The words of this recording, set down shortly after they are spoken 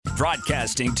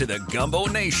broadcasting to the Gumbo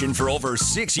Nation for over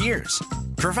 6 years,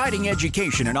 providing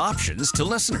education and options to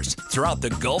listeners throughout the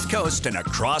Gulf Coast and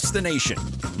across the nation.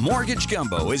 Mortgage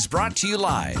Gumbo is brought to you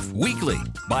live weekly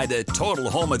by the Total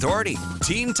Home Authority,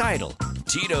 Team Title,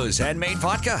 Tito's Handmade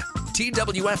Vodka,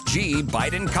 TWFG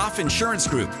Biden Cough Insurance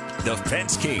Group, The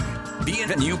Fence King,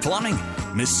 B&U Plumbing,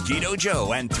 Mosquito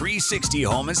Joe, and 360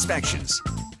 Home Inspections.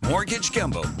 Mortgage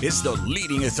Gumbo is the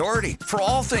leading authority for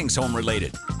all things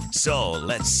home-related. So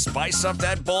let's spice up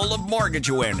that bowl of mortgage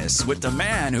awareness with the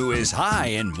man who is high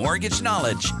in mortgage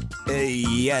knowledge,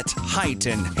 yet height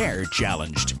and hair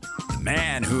challenged. The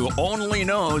man who only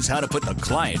knows how to put the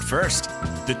client first.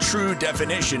 The true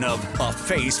definition of a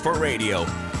face for radio.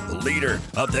 The leader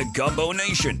of the Gumbo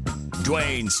Nation,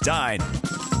 Dwayne Stein.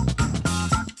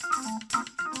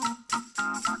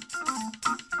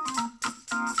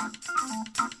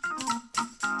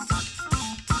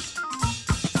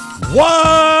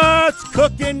 What's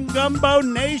cooking, Gumbo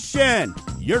Nation?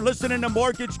 You're listening to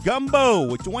Mortgage Gumbo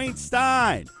with Dwayne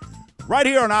Stein, right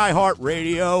here on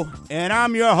iHeartRadio, and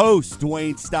I'm your host,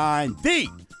 Dwayne Stein, the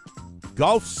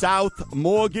Gulf South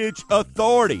Mortgage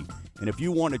Authority. And if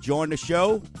you want to join the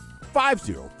show,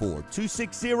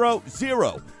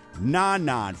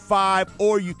 504-260-0995,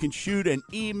 or you can shoot an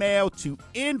email to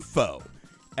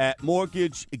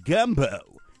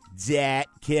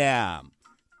info@mortgagegumbo.com.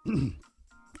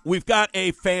 We've got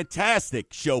a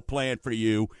fantastic show planned for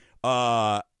you.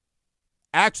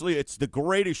 Actually, it's the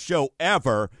greatest show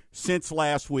ever since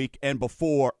last week and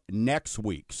before next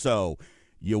week. So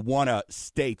you want to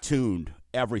stay tuned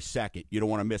every second. You don't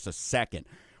want to miss a second.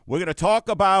 We're going to talk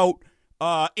about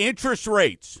interest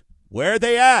rates. Where are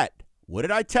they at? What did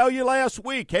I tell you last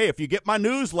week? Hey, if you get my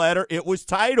newsletter, it was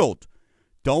titled,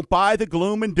 Don't Buy the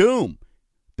Gloom and Doom.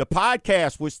 The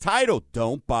podcast was titled,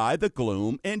 Don't Buy the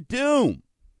Gloom and Doom.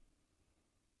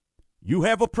 You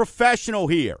have a professional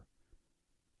here.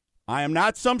 I am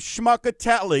not some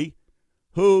schmuckatelli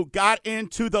who got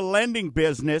into the lending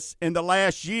business in the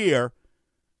last year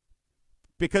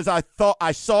because I thought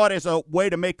I saw it as a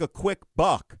way to make a quick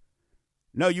buck.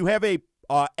 No, you have a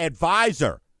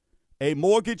advisor, a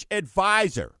mortgage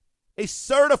advisor, a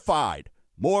certified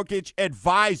mortgage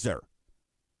advisor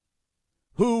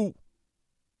who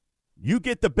you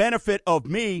get the benefit of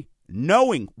me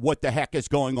knowing what the heck is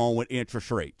going on with interest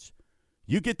rates.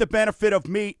 You get the benefit of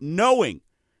me knowing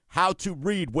how to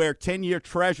read where 10-year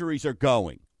treasuries are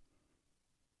going.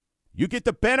 You get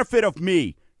the benefit of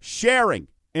me sharing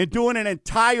and doing an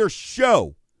entire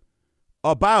show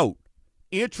about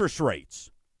interest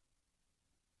rates,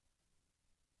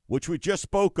 which we just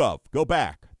spoke of. Go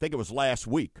back. I think it was last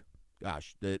week.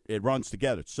 Gosh, it runs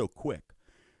together. It's so quick.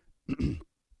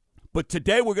 But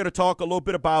today we're going to talk a little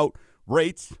bit about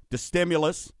rates, the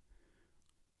stimulus,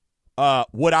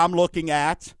 what I'm looking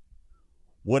at,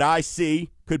 what I see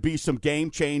could be some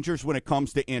game changers when it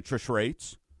comes to interest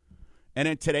rates. And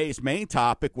then today's main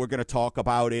topic we're going to talk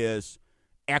about is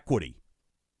equity.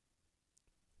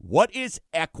 What is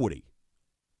equity?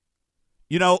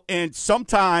 You know, and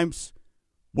sometimes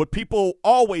what people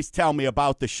always tell me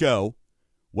about the show,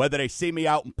 whether they see me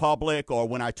out in public or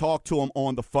when I talk to them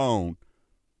on the phone,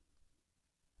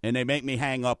 and they make me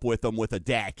hang up with them with a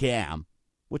DACAM,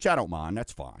 which I don't mind,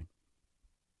 that's fine.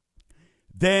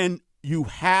 Then you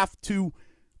have to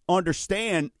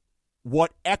understand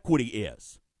what equity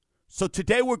is. So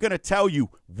today we're going to tell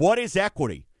you what is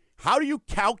equity. How do you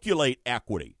calculate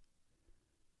equity?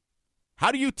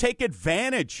 How do you take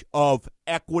advantage of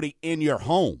equity in your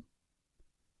home?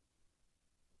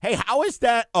 Hey, how is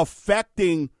that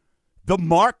affecting the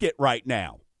market right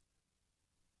now?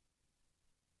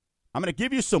 I'm going to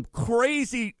give you some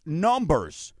crazy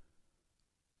numbers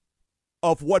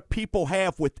of what people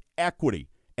have with equity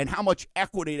and how much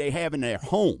equity they have in their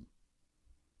home.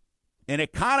 And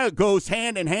it kind of goes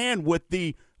hand in hand with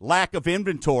the lack of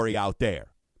inventory out there.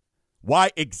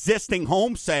 Why existing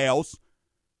home sales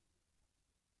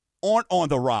aren't on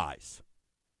the rise.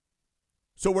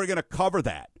 So we're going to cover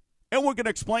that. And we're going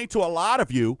to explain to a lot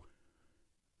of you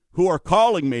who are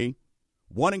calling me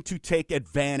wanting to take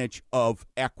advantage of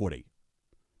equity.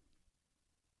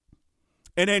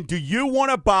 And then, do you want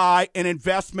to buy an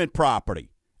investment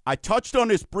property? I touched on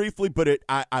this briefly, but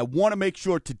I want to make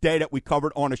sure today that we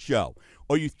covered on a show.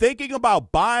 Are you thinking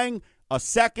about buying a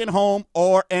second home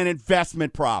or an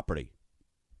investment property?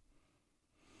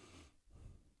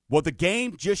 Well, the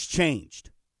game just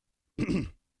changed.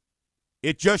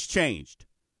 It just changed.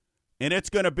 And it's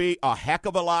going to be a heck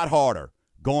of a lot harder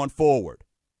going forward.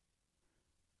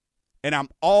 And I'm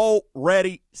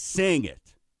already seeing it.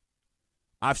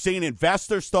 I've seen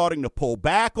investors starting to pull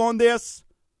back on this.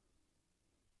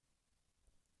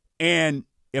 And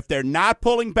if they're not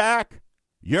pulling back,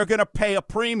 you're going to pay a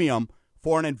premium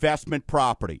for an investment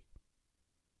property.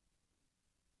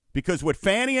 Because what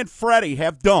Fannie and Freddie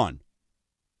have done,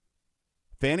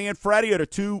 Fannie and Freddie are the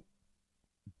two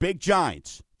big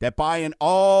giants that buy in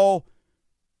all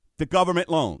the government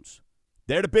loans.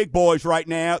 They're the big boys right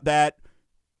now that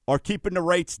are keeping the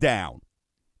rates down.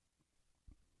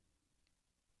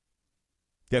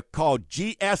 They're called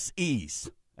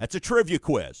GSEs. That's a trivia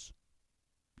quiz.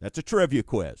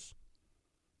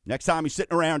 Next time you're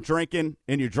sitting around drinking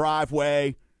in your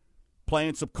driveway,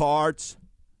 playing some cards,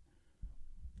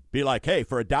 be like, hey,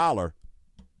 for $1,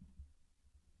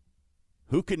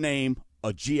 who can name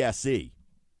a GSE,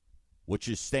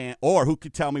 or who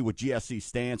could tell me what GSE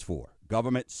stands for?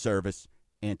 Government Service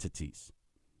Entities.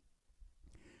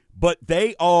 But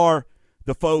they are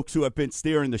the folks who have been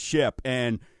steering the ship,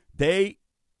 and they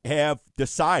have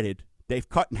decided they've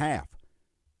cut in half.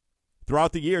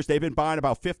 Throughout the years, they've been buying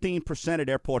about 15% of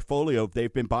their portfolio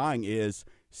they've been buying is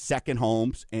second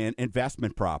homes and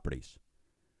investment properties.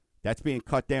 That's being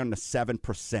cut down to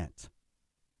 7%.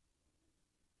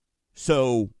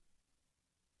 So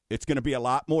it's going to be a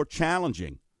lot more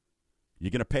challenging.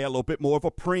 You're going to pay a little bit more of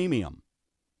a premium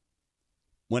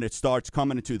when it starts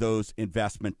coming into those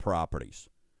investment properties.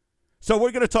 So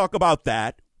we're going to talk about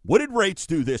that. What did rates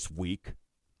do this week?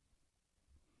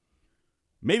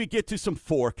 Maybe get to some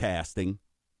forecasting.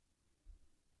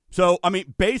 So, I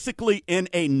mean, basically in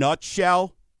a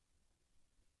nutshell,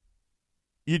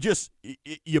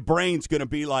 your brain's going to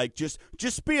be like, just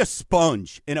be a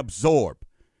sponge and absorb.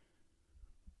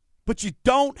 But you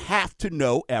don't have to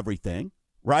know everything,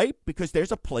 right? Because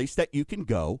there's a place that you can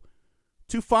go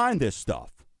to find this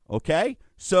stuff, okay?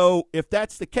 So if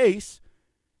that's the case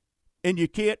and you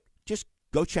can't, just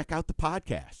go check out the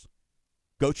podcast.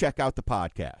 Go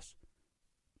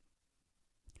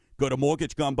to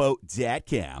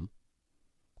mortgagegumbo.com,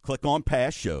 click on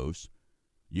past shows.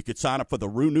 You could sign up for the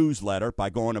Rue newsletter by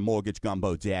going to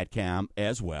mortgagegumbo.com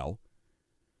as well,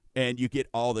 and you get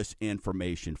all this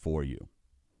information for you.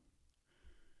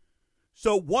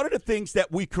 So one of the things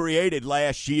that we created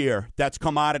last year that's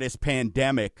come out of this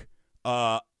pandemic,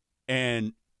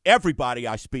 and everybody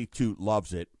I speak to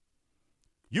loves it,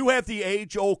 you have the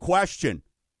age-old question.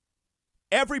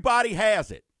 Everybody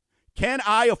has it. Can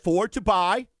I afford to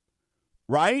buy?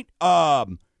 Right?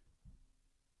 What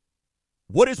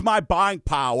is my buying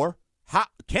power? How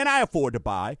can I afford to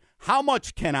buy? How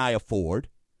much can I afford?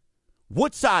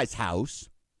 What size house?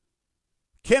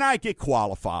 Can I get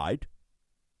qualified?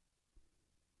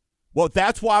 Well,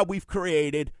 that's why we've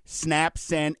created Snap,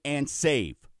 Send, and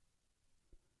Save.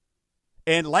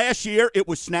 And last year, it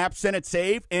was Snap, Send, and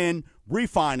Save and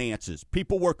refinances.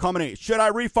 People were coming in. Should I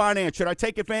refinance? Should I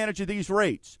take advantage of these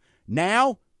rates?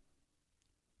 Now,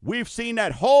 we've seen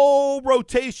that whole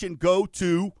rotation go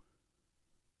to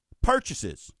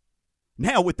purchases.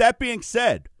 Now, with that being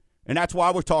said, and that's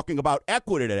why we're talking about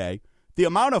equity today, the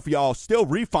amount of y'all still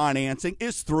refinancing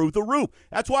is through the roof.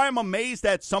 That's why I'm amazed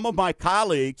at some of my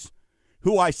colleagues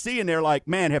who I see and they're like,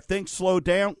 man, have things slowed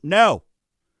down? No.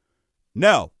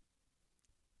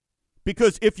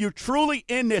 Because if you're truly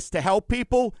in this to help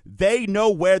people, they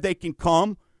know where they can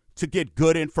come to get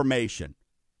good information.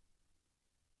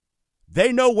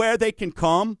 They know where they can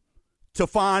come to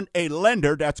find a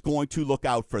lender that's going to look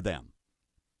out for them.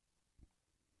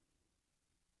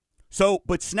 So,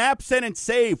 but Snap, Send, and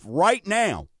Save right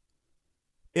now,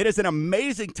 it is an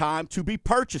amazing time to be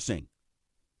purchasing.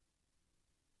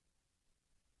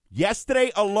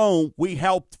 Yesterday alone, we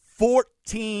helped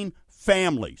 14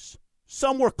 families.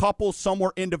 Some were couples, some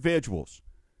were individuals.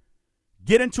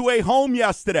 Get into a home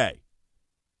yesterday.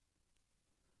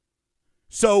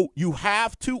 So you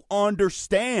have to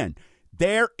understand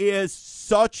there is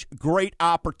such great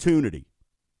opportunity.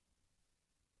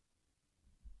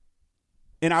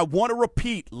 And I want to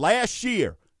repeat, last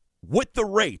year, with the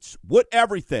rates, with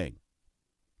everything,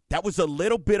 that was a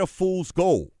little bit of fool's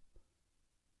gold.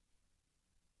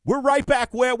 We're right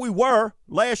back where we were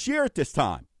last year at this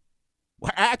time. We're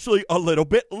actually a little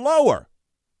bit lower.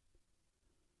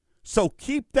 So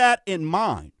keep that in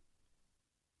mind.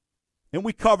 And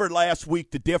we covered last week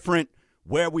the different,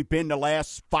 where we've been the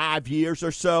last 5 years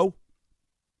or so.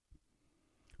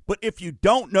 But if you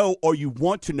don't know or you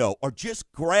want to know or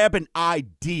just grab an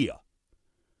idea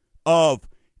of,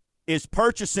 is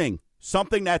purchasing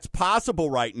something that's possible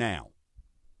right now?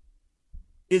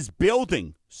 Is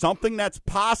building something that's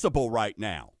possible right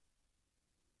now?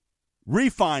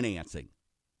 Refinancing.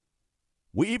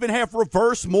 We even have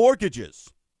reverse mortgages.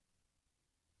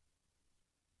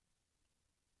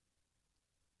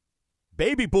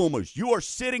 Baby boomers, you are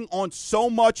sitting on so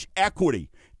much equity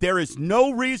There is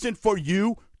no reason for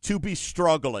you to be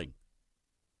struggling.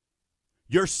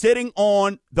 You're sitting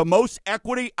on the most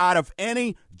equity out of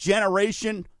any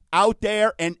generation out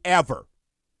there and ever.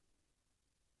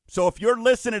 So if you're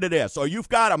listening to this, or you've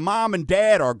got a mom and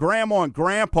dad or grandma and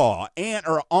grandpa, aunt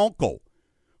or uncle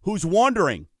who's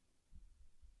wondering,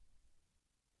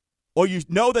 or you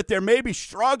know that they're maybe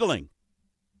struggling,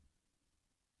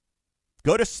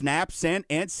 go to Snap, Send,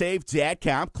 and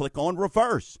Save.com, click on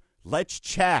Reverse. Let's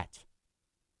chat.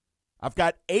 I've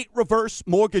got 8 reverse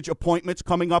mortgage appointments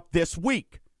coming up this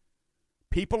week.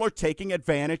 People are taking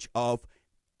advantage of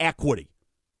equity,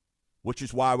 which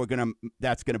is why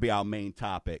that's going to be our main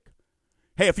topic.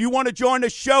 Hey, if you want to join the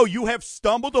show, you have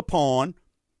stumbled upon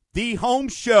the Home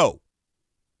Show.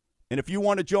 And if you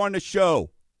want to join the show,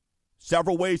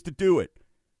 several ways to do it.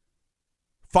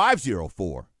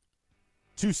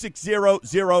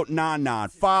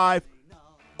 504-260-0995,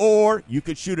 or you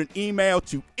could shoot an email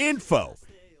to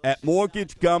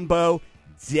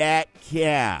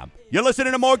info@mortgagegumbo.com. You're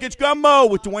listening to Mortgage Gumbo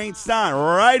with Dwayne Stein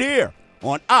right here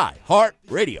on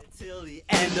iHeartRadio. Till the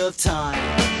end of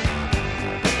time.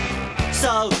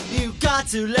 So you got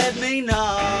to let me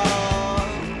know.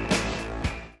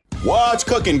 What's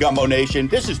cooking, Gumbo Nation?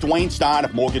 This is Dwayne Stein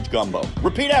of Mortgage Gumbo.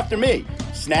 Repeat after me.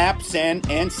 Snap, Send,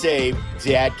 and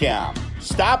Save.com.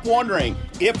 Stop wondering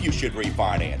if you should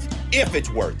refinance, if it's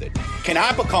worth it. Can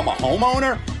I become a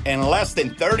homeowner? In less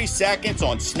than 30 seconds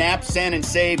on Snap, Send, and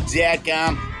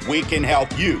Save.com, we can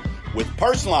help you with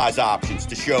personalized options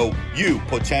to show you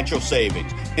potential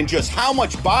savings and just how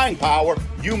much buying power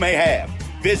you may have.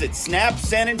 Visit Snap,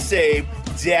 Send, and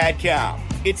Save.com.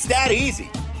 It's that easy.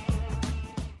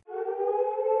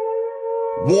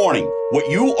 Warning, what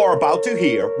you are about to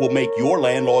hear will make your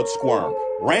landlord squirm.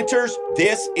 Renters,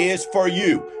 this is for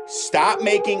you. Stop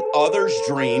making others'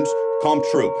 dreams come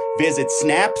true. Visit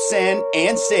Snap, Send,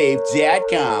 and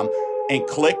Save.com and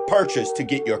click purchase to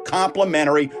get your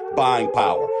complimentary buying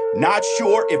power. Not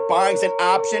sure if buying's an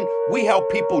option? We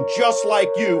help people just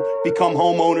like you become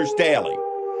homeowners daily.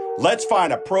 Let's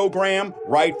find a program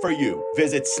right for you.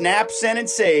 Visit Snap, Send, and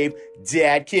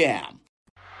Save.com.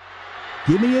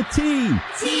 Give me a T.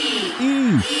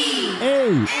 T-E-A-M.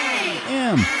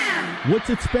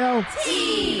 What's it spelled?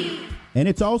 T. And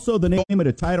it's also the name of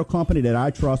the title company that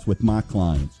I trust with my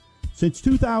clients. Since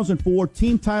 2004,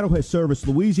 Team Title has serviced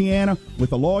Louisiana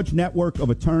with a large network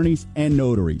of attorneys and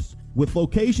notaries. With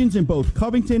locations in both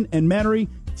Covington and Metairie,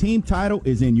 Team Title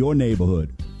is in your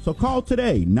neighborhood. So call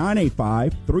today,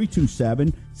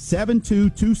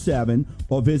 985-327-7227,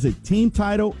 or visit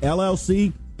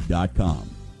TeamTitleLLC.com.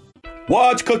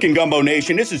 What's cooking, Gumbo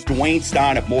Nation? This is Dwayne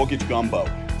Stein of Mortgage Gumbo.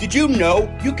 Did you know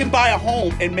you can buy a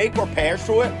home and make repairs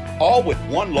to it, all with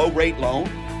one low-rate loan?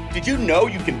 Did you know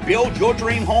you can build your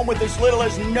dream home with as little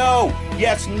as no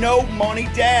money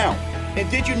down? And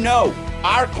did you know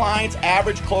our clients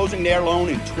average closing their loan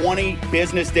in 20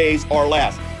 business days or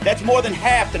less? That's more than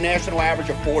half the national average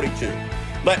of 42.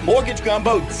 Let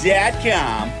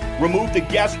MortgageGumbo.com remove the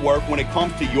guesswork when it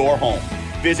comes to your home.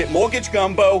 Visit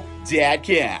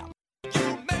MortgageGumbo.com.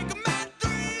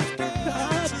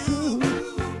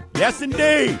 Yes,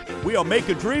 indeed. We are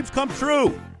making dreams come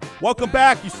true. Welcome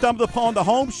back. You stumbled upon the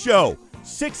Home Show.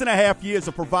 6.5 years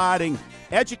of providing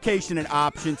education and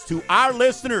options to our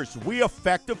listeners. We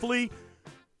effectively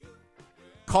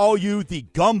call you the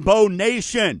Gumbo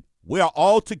Nation. We are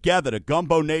all together, the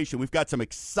Gumbo Nation. We've got some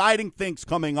exciting things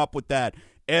coming up with that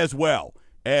as well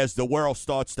as the world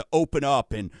starts to open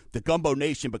up and the Gumbo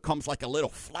Nation becomes like a little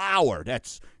flower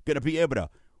that's going to be able to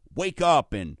wake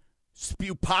up and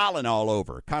spew pollen all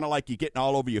over, kind of like you're getting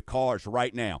all over your cars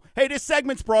right now. Hey, this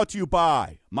segment's brought to you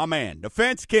by my man, the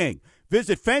Fence King.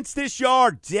 Visit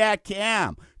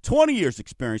FenceThisYard.com. 20 years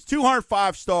experience,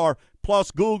 205-star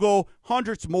plus Google,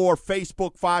 hundreds more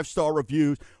Facebook 5-star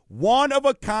reviews.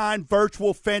 One-of-a-kind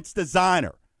virtual fence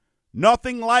designer.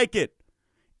 Nothing like it.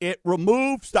 It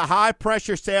removes the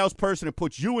high-pressure salesperson and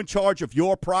puts you in charge of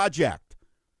your project.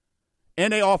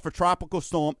 And they offer tropical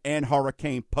storm and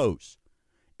hurricane posts.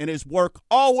 And his work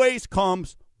always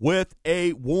comes with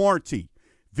a warranty.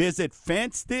 Visit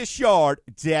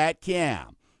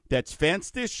FenceThisYard.com. That's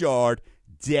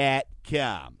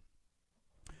FenceThisYard.com.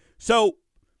 So,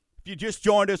 if you just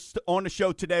joined us on the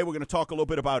show today, we're going to talk a little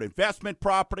bit about investment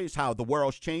properties, how the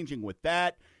world's changing with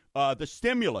that, the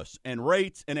stimulus and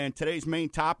rates, and then today's main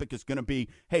topic is going to be,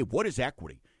 hey, what is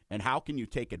equity, and how can you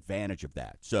take advantage of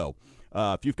that? So,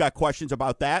 if you've got questions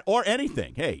about that or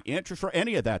anything, hey, interest or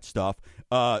any of that stuff,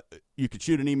 you can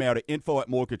shoot an email to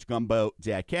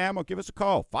info@mortgagegumbo.com or give us a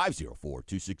call,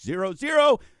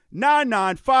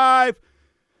 504-260-0995.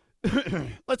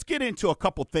 let's get into a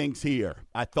couple things here.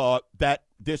 I thought that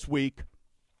this week,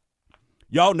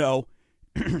 y'all know,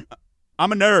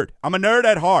 I'm a nerd. I'm a nerd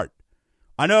at heart.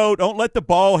 I know, don't let the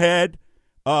ball head,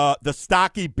 the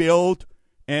stocky build,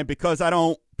 and because I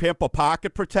don't pimp a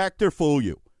pocket protector fool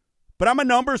you. But I'm a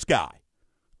numbers guy.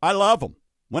 I love them.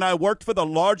 When I worked for the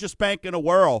largest bank in the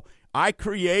world, I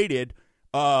created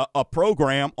a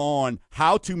program on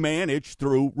how to manage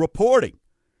through reporting.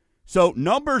 So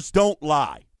numbers don't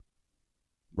lie,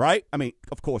 right? I mean,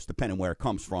 of course, depending where it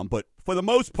comes from. But for the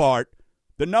most part,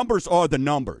 the numbers are the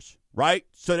numbers, right?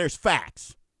 So there's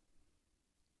facts.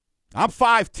 I'm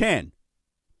 5'10".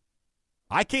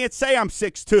 I can't say I'm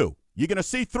 6'2". You're going to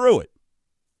see through it.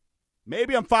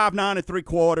 Maybe I'm 5'9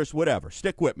 3/4, whatever.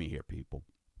 Stick with me here, people.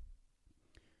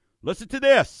 Listen to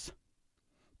this.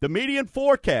 The median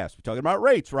forecast, we're talking about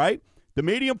rates, right? The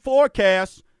median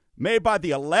forecast made by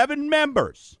the 11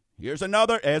 members. Here's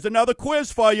another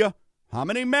quiz for you. How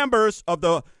many members of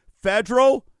the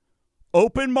Federal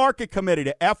Open Market Committee,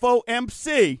 the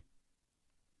FOMC?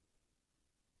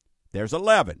 There's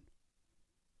 11.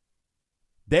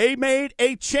 They made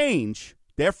a change.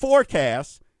 Their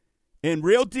forecast in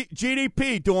real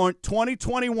GDP during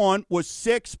 2021 was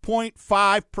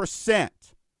 6.5%.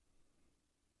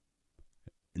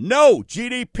 No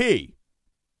GDP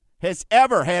has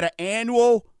ever had an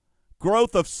annual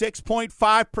growth of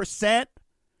 6.5%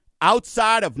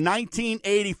 outside of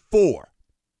 1984.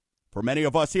 For many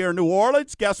of us here in New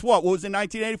Orleans, guess what? What was in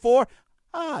 1984?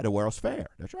 The World's Fair.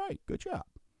 That's right. Good job.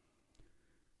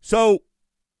 So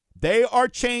they are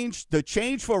changed. The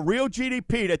change for real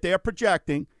GDP that they're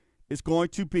projecting is going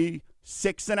to be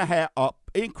 6.5%,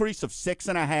 increase of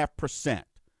 6.5%.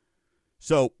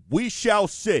 So we shall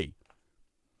see.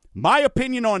 My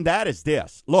opinion on that is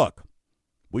this. Look,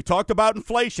 we talked about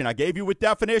inflation. I gave you what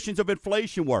definitions of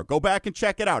inflation were. Go back and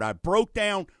check it out. I broke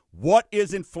down what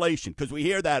is inflation because we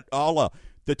hear that all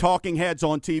the talking heads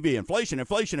on TV. Inflation,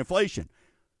 inflation, inflation.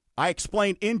 I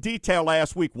explained in detail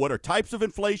last week what are types of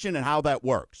inflation and how that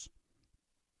works.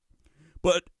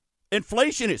 But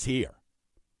inflation is here.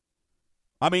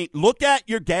 I mean, look at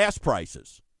your gas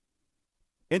prices.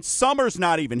 And summer's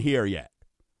not even here yet.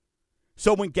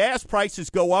 So when gas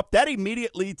prices go up, that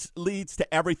immediately leads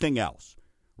to everything else,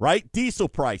 right? Diesel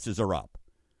prices are up.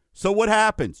 So what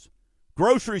happens?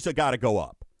 Groceries have got to go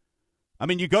up. I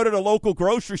mean, you go to the local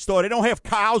grocery store, they don't have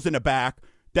cows in the back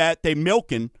that they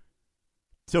milking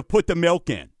to put the milk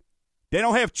in. They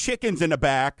don't have chickens in the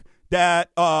back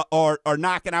that are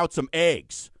knocking out some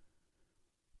eggs.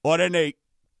 Or then they,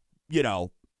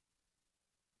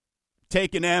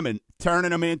 taking them and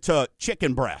turning them into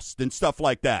chicken breast and stuff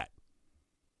like that.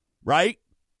 Right?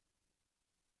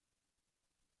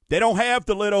 They don't have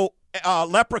the little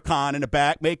leprechaun in the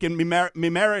back making me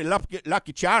marry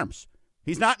Lucky Charms.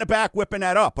 He's not in the back whipping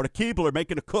that up, or the Keebler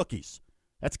making the cookies.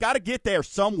 That's got to get there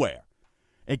somewhere.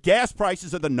 And gas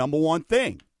prices are the number one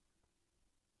thing.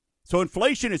 So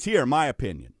inflation is here, in my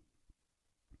opinion.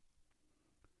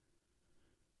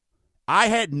 I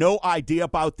had no idea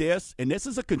about this, and this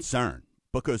is a concern,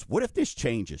 because what if this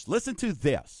changes? Listen to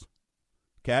this,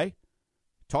 okay?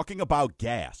 Talking about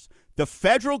gas. The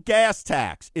federal gas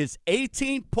tax is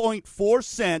 18.4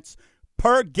 cents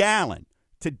per gallon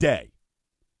today.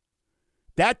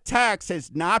 That tax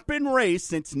has not been raised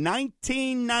since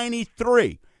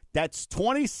 1993. That's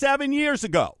 27 years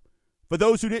ago, for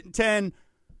those who didn't attend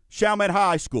Chalmette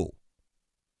High School.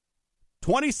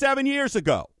 27 years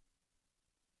ago.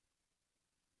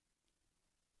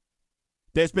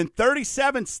 There's been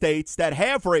 37 states that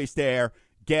have raised their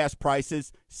gas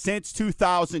prices since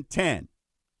 2010.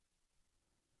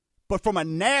 But from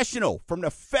the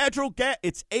federal gas,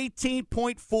 it's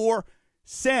 18.4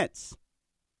 cents.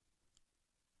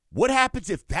 What happens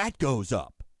if that goes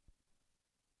up?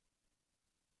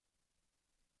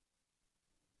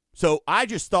 So I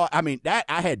just thought,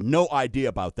 I had no idea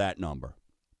about that number.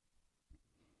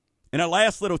 And a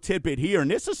last little tidbit here, and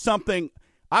this is something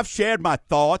I've shared my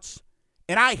thoughts,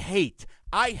 and I hate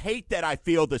that I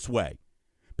feel this way.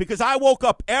 Because I woke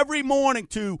up every morning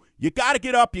to, you got to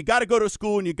get up, you got to go to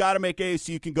school, and you got to make A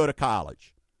so you can go to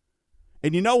college.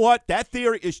 And you know what? That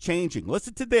theory is changing.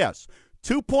 Listen to this.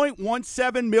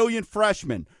 2.17 million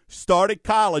freshmen started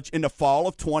college in the fall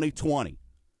of 2020.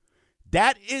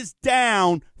 That is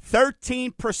down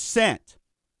 13%.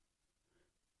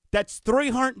 That's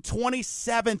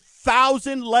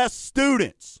 327,000 less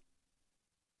students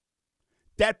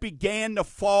that began the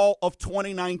fall of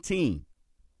 2019.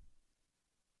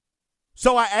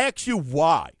 So I ask you,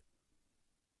 why?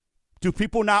 Do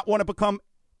people not want to become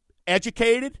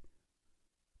educated?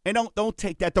 And don't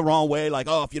take that the wrong way, like,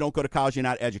 oh, if you don't go to college, you're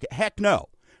not educated. Heck no.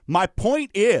 My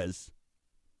point is,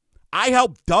 I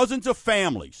help dozens of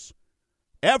families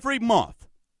every month,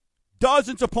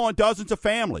 dozens upon dozens of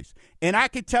families. And I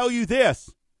can tell you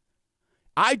this,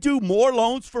 I do more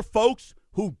loans for folks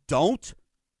who don't,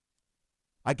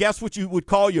 I guess what you would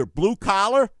call your blue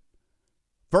collar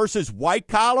versus white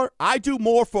collar. I do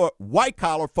more for white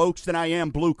collar folks than I am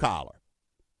blue collar.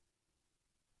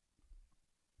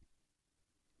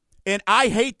 And I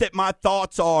hate that my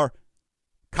thoughts are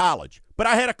college. But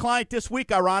I had a client this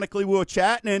week, ironically, we were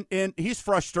chatting, and he's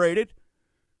frustrated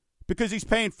because he's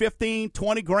paying $15,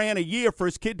 $20 a year for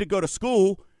his kid to go to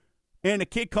school, and the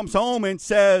kid comes home and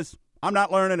says, I'm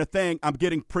not learning a thing. I'm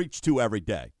getting preached to every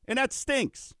day. And that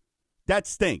stinks. That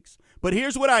stinks. But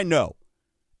here's what I know.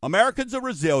 Americans are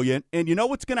resilient, and you know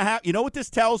what's going to happen? You know what this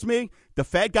tells me? The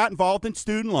Fed got involved in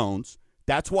student loans.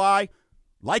 That's why,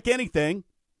 like anything,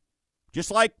 just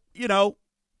like,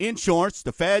 insurance,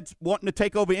 the Fed's wanting to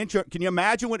take over insurance. Can you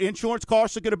imagine what insurance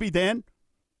costs are going to be then?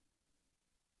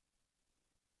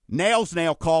 Nail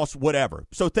costs, whatever.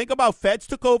 So think about Feds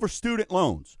took over student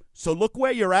loans. So look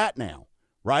where you're at now,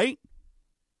 right?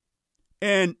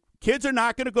 And kids are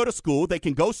not going to go to school. They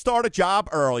can go start a job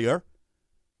earlier.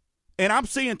 And I'm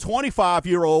seeing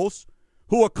 25-year-olds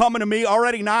who are coming to me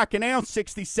already knocking down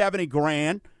 60, 70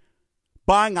 grand,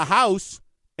 buying a house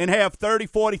and have 30,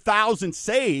 40,000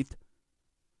 saved.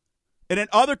 And then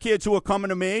other kids who are coming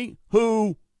to me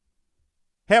who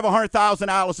have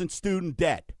 $100,000 in student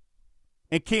debt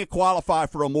and can't qualify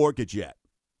for a mortgage yet.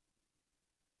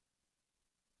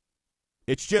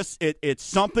 It's just, it's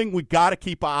something we got to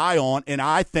keep an eye on, and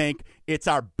I think it's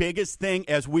our biggest thing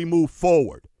as we move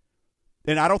forward.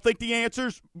 And I don't think the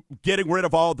answer's getting rid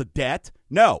of all the debt.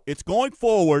 No, it's going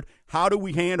forward, how do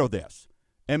we handle this?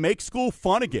 And make school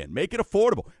fun again. Make it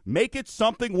affordable. Make it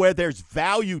something where there's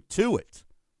value to it.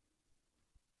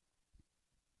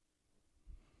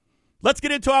 Let's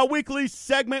get into our weekly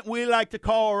segment we like to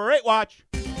call Rate Watch.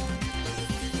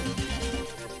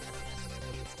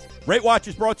 Rate Watch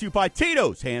is brought to you by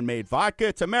Tito's Handmade Vodka.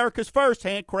 It's America's first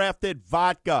handcrafted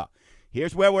vodka.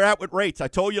 Here's where we're at with rates. I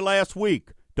told you last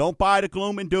week, don't buy the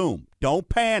gloom and doom. Don't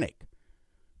panic.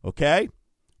 Okay?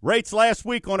 Rates last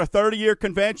week on a 30-year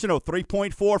conventional,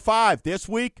 3.45. This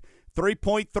week,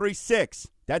 3.36.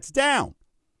 That's down.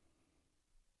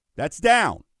 That's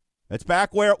down. That's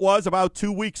back where it was about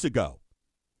 2 weeks ago.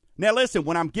 Now, listen,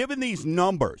 when I'm giving these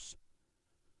numbers,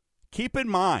 keep in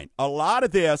mind, a lot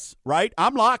of this, right,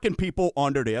 I'm locking people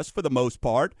under this for the most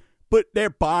part, but they're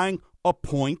buying a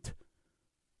point.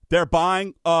 They're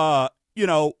buying, what's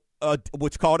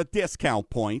called a discount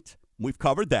point. We've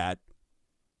covered that.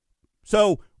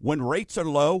 So when rates are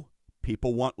low,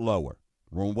 people want lower.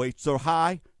 When rates are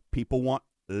high, people want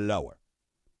lower.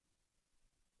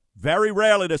 Very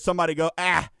rarely does somebody go,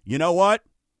 you know what?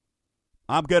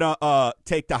 I'm going to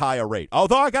take the higher rate.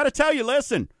 Although I got to tell you,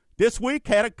 listen, this week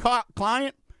had a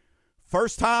client,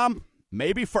 first time,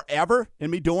 maybe forever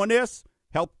in me doing this,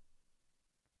 helped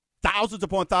thousands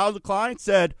upon thousands of clients,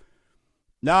 said,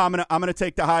 no, I'm gonna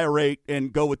take the higher rate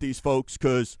and go with these folks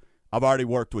because I've already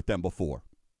worked with them before.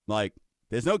 Like,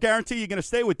 there's no guarantee you're going to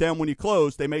stay with them when you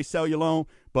close. They may sell your loan,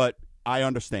 but I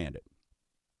understand it.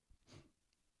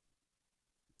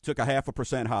 Took a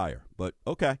 0.5% higher, but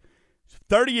okay.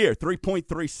 30-year,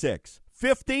 3.36.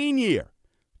 15-year,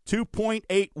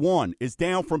 2.81 is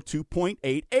down from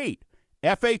 2.88.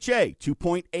 FHA,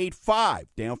 2.85,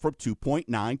 down from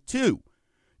 2.92.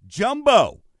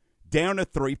 Jumbo, down to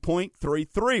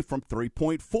 3.33 from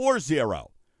 3.40.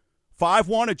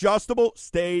 5/1 adjustable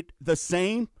stayed the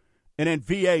same, and then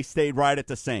VA stayed right at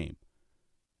the same.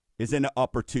 Is in the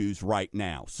upper twos right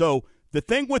now. So the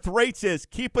thing with rates is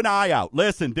keep an eye out.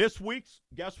 Listen, this week's,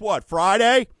 guess what?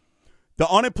 Friday, the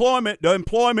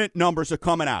employment numbers are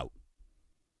coming out.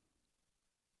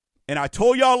 And I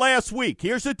told y'all last week,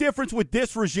 here's the difference with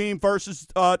this regime versus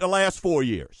the last 4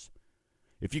 years.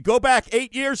 If you go back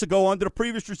 8 years ago under the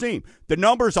previous regime, the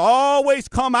numbers always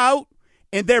come out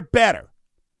and they're better.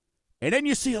 And then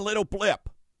you see a little blip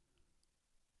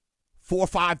 4 or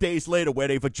 5 days later where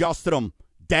they've adjusted them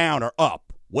down or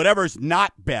up, whatever's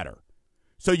not better.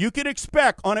 So you can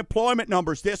expect unemployment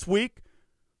numbers this week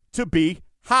to be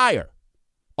higher.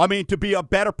 To be a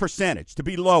better percentage, to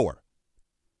be lower.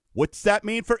 What's that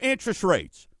mean for interest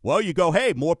rates? Well, you go,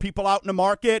 hey, more people out in the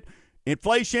market,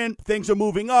 inflation, things are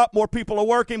moving up, more people are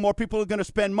working, more people are going to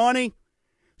spend money.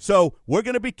 So we're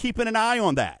going to be keeping an eye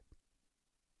on that.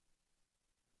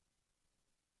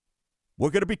 We're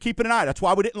going to be keeping an eye. That's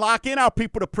why we didn't lock in our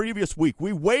people the previous week.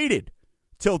 We waited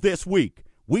till this week.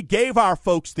 We gave our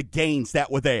folks the gains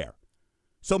that were there.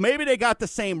 So maybe they got the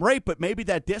same rate, but maybe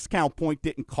that discount point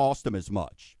didn't cost them as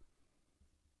much.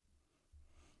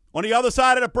 On the other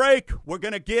side of the break, we're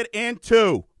going to get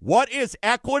into what is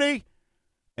equity,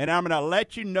 and I'm going to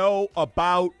let you know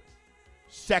about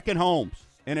second homes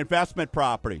and investment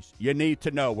properties you need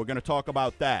to know. We're going to talk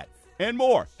about that and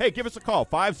more. Hey, give us a call,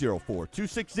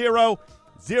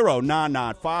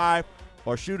 504-260-0995,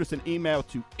 or shoot us an email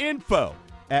to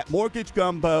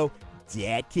info@mortgagegumbo.com.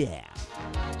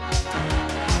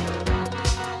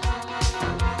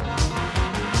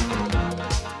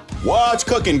 What's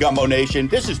cooking, Gumbo Nation?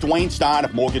 This is Dwayne Stein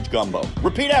of Mortgage Gumbo.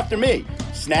 Repeat after me.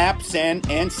 Snap, send,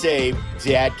 and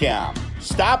save.com.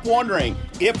 Stop wondering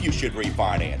if you should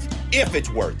refinance, if it's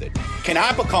worth it. Can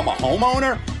I become a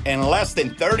homeowner? In less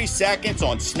than 30 seconds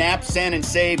on Snap, Send, and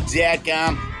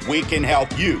Save.com, we can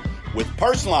help you with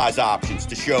personalized options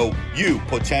to show you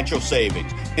potential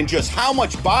savings and just how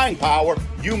much buying power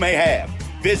you may have.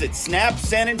 Visit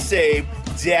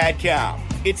snapsendandsave.com.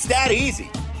 It's that easy.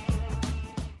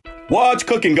 What's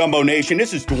cooking, Gumbo Nation?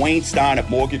 This is Dwayne Stein of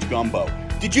Mortgage Gumbo.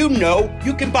 Did you know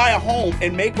you can buy a home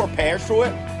and make repairs to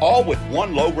it, all with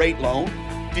one low-rate loan?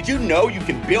 Did you know you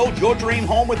can build your dream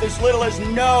home with as little as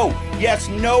no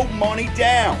money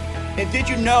down? And did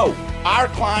you know our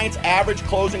clients average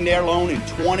closing their loan in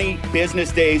 20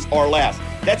 business days or less?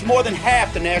 That's more than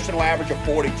half the national average of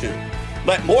 42.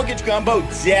 Let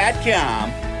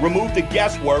MortgageGumbo.com remove the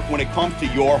guesswork when it comes to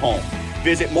your home.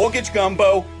 Visit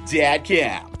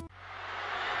MortgageGumbo.com.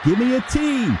 Give me a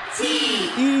T.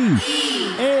 T-E-A-M.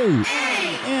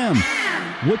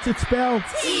 What's it spelled?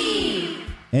 T.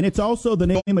 And it's also the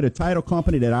name of the title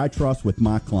company that I trust with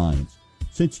my clients.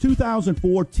 Since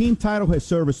 2004, Team Title has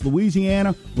serviced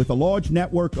Louisiana with a large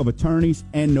network of attorneys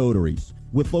and notaries.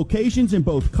 With locations in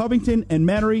both Covington and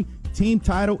Metairie, Team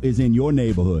Title is in your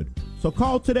neighborhood. So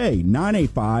call today,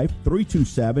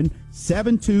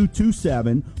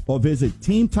 985-327-7227, or visit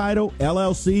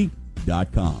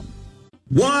TeamTitleLLC.com.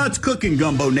 What's cooking,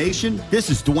 Gumbo Nation? This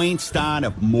is Dwayne Stein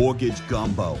of Mortgage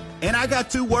Gumbo. And I got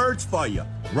two words for you.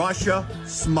 Russia,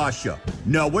 smusha.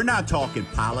 No, we're not talking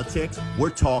politics. We're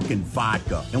talking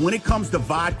vodka. And when it comes to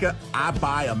vodka, I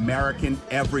buy American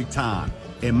every time.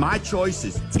 And my choice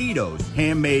is Tito's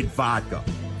Handmade Vodka.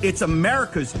 It's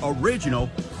America's original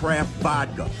craft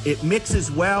vodka. It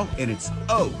mixes well, and it's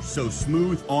oh so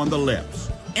smooth on the lips.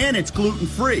 And it's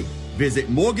gluten-free. Visit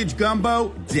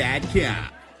MortgageGumbo.com.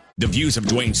 The views of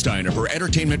Dwayne Stein are for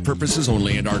entertainment purposes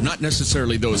only and are not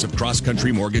necessarily those of Cross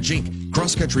Country Mortgage Inc.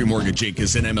 Cross Country Mortgage Inc.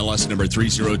 is NMLS number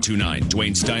 3029.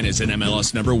 Dwayne Stein is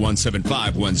NMLS number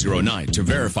 175109. To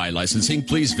verify licensing,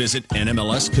 please visit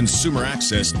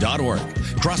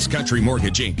nmlsconsumeraccess.org. Cross Country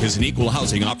Mortgage Inc. is an equal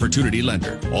housing opportunity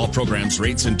lender. All programs,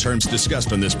 rates, and terms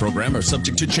discussed on this program are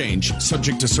subject to change,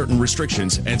 subject to certain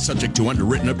restrictions, and subject to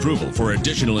underwritten approval. For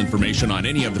additional information on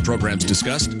any of the programs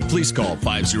discussed, please call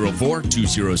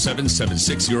 504-207-7607.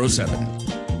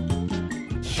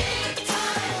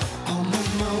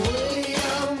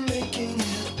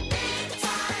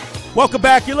 Welcome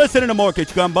back. You're listening to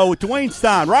Mortgage Gumbo with Dwayne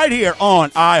Stein right here on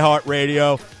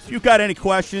iHeartRadio. If you've got any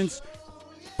questions,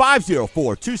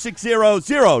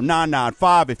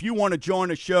 504-260-0995 if you want to join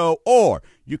the show, or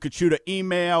you could shoot an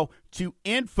email to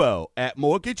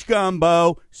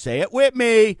info@mortgagegumbo, say it with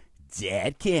me,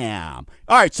 .com.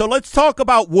 All right, so let's talk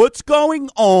about what's going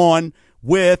on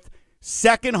with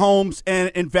second homes and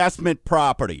investment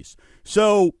properties.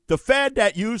 So the Fed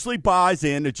that usually buys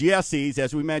in, the GSEs,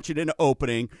 as we mentioned in the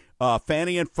opening,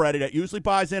 Fannie and Freddie, that usually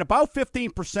buys in about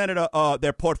 15% of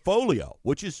their portfolio,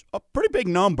 which is a pretty big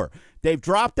number. They've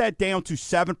dropped that down to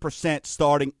 7%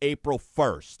 starting April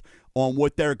 1st on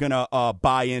what they're going to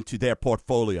buy into their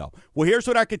portfolio. Well, here's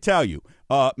what I could tell you.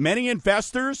 Many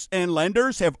investors and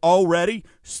lenders have already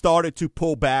started to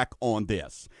pull back on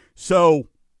this. So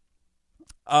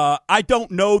I don't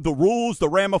know the rules, the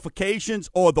ramifications,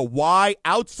 or the why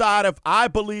outside of, I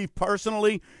believe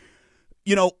personally,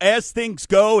 you know, as things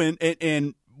go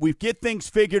and we get things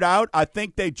figured out, I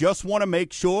think they just want to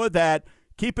make sure that,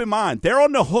 keep in mind, they're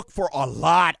on the hook for a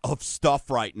lot of stuff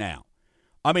right now.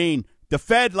 I mean, the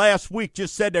Fed last week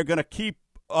just said they're going to keep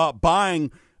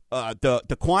buying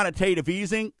the quantitative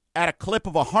easing at a clip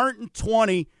of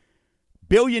 $120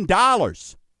 billion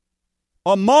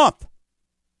a month.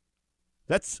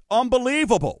 That's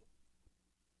unbelievable.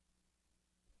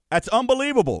 That's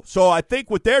unbelievable. So I think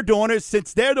what they're doing is,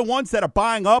 since they're the ones that are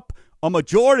buying up a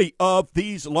majority of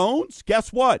these loans,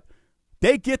 guess what?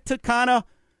 They get to kind of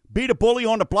be the bully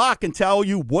on the block and tell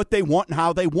you what they want and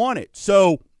how they want it.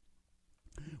 So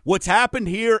what's happened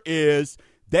here is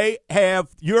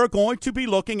you're going to be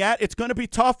looking at, it's going to be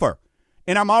tougher.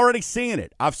 And I'm already seeing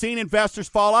it. I've seen investors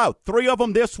fall out. 3 of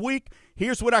them this week.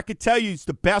 Here's what I could tell you is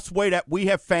the best way that we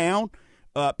have found.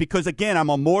 Because, again, I'm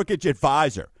a mortgage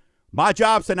advisor. My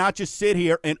job's to not just sit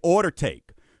here and order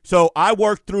take. So I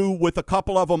worked through with a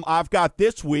couple of them I've got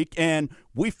this week, and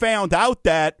we found out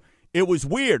that it was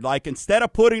weird. Like, instead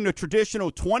of putting the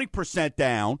traditional 20%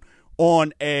 down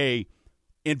on a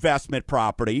investment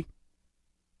property,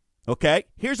 okay,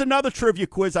 here's another trivia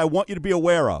quiz I want you to be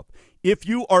aware of. If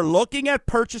you are looking at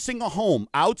purchasing a home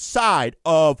outside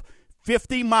of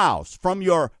 50 miles from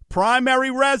your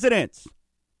primary residence,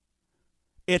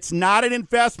 it's not an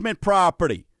investment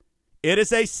property. It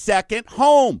is a second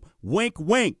home. Wink,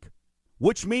 wink.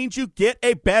 Which means you get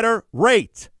a better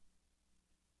rate.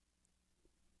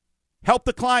 Help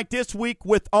the client this week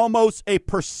with almost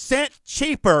 1%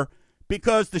 cheaper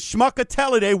because the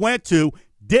schmuckatelli they went to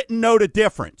didn't know the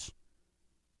difference.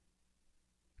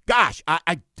 Gosh,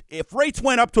 if rates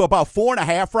went up to about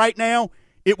 4.5 right now,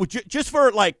 it would just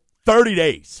for like 30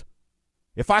 days.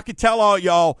 If I could tell all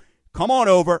y'all, come on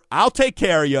over, I'll take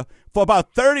care of you. For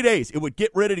about 30 days, it would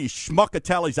get rid of these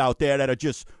schmuckatellis out there that are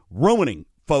just ruining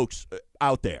folks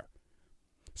out there.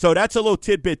 So that's a little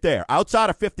tidbit there. Outside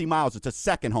of 50 miles, it's a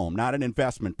second home, not an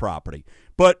investment property.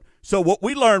 But so what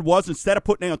we learned was, instead of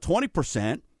putting down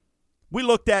 20%, we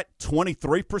looked at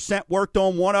 23% worked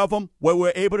on one of them, where we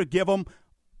were able to give them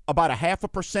about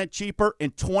 0.5% cheaper,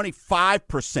 and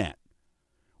 25%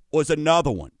 was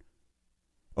another one.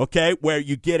 Okay, where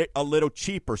you get it a little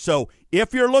cheaper. So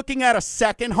if you're looking at a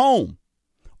second home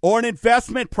or an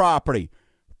investment property,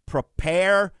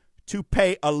 prepare to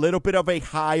pay a little bit of a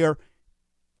higher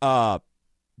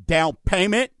down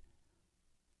payment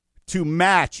to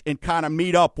match and kind of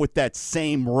meet up with that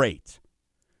same rate.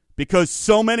 Because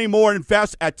so many more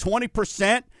invest at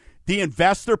 20%, the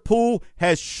investor pool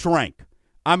has shrank.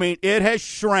 I mean, it has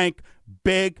shrank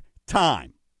big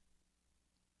time.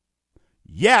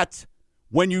 Yet,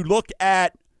 when you look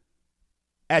at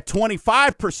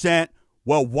 25%,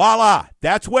 well, voila,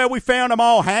 that's where we found them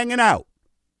all hanging out.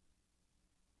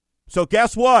 So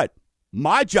guess what?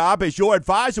 My job as your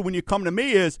advisor when you come to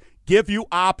me is give you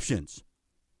options.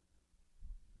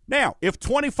 Now, if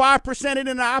 25% isn't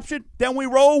an option, then we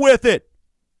roll with it.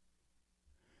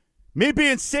 Me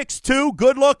being 6'2",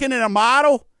 good looking, and a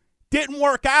model didn't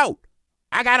work out.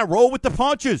 I got to roll with the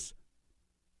punches.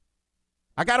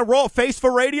 I got to roll face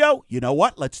for radio. You know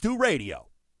what? Let's do radio.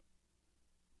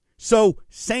 So,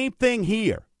 same thing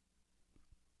here.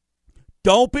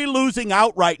 Don't be losing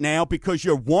out right now because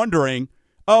you're wondering,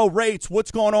 oh, rates,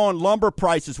 what's going on, lumber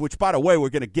prices, which, by the way, we're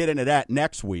going to get into that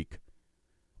next week.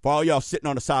 For all y'all sitting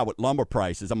on the side with lumber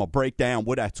prices, I'm going to break down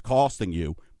what that's costing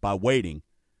you by waiting.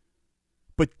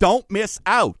 But don't miss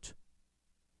out.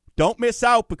 Don't miss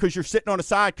out because you're sitting on the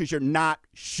side because you're not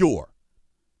sure.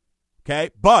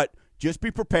 Okay? But just be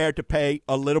prepared to pay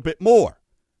a little bit more.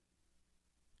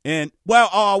 And, well,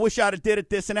 oh, I wish I'd have did it,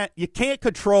 this and that. You can't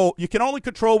control. You can only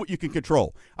control what you can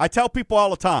control. I tell people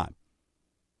all the time,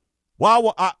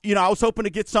 well, I was hoping to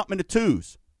get something in the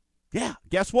twos. Yeah,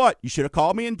 guess what? You should have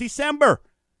called me in December.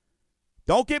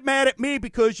 Don't get mad at me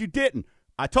because you didn't.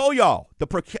 I told y'all, the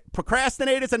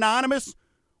Procrastinators Anonymous,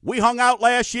 we hung out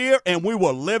last year and we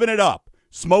were living it up.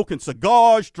 Smoking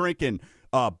cigars, drinking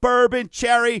bourbon,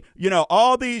 cherry,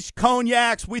 all these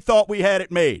cognacs. We thought we had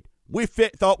it made. We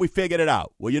thought we figured it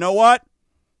out. Well, you know what?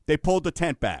 They pulled the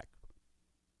tent back.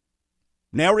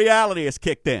 Now reality has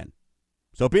kicked in.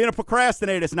 So being a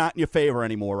procrastinator is not in your favor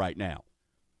anymore right now.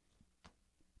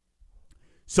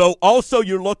 So also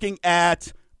you're looking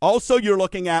at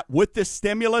with this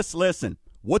stimulus, listen,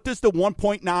 what does the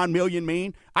 1.9 million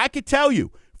mean? I could tell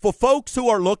you, for folks who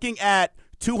are looking at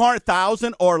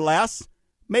 200,000 or less,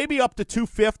 maybe up to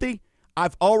 250,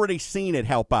 I've already seen it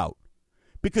help out.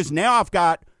 Because now I've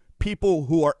got people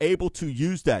who are able to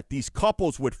use that. These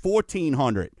couples with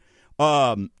 1,400,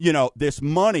 this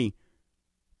money,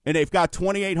 and they've got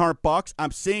 $2,800.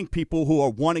 I'm seeing people who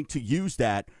are wanting to use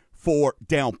that for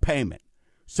down payment.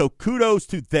 So kudos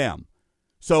to them.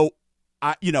 So,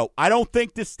 I don't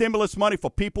think this stimulus money for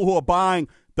people who are buying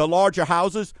the larger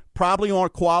houses probably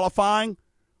aren't qualifying,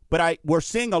 but we're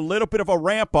seeing a little bit of a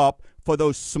ramp up for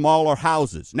those smaller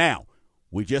houses. Now,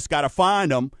 we just got to find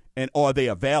them, and are they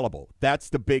available? That's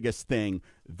the biggest thing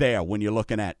there when you're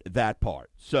looking at that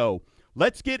part. So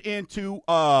let's get into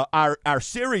our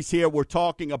series here we're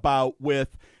talking about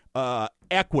with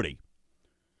equity,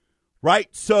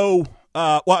 right? So,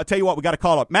 I'll tell you what, we got to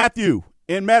call up Matthew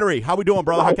in Metairie. How we doing,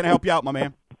 brother? How can I help you out, my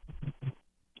man?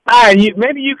 Hi,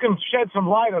 maybe you can shed some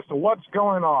light as to what's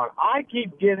going on. I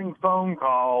keep getting phone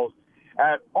calls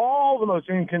at all the most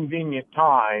inconvenient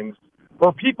times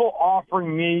for people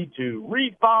offering me to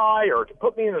refi or to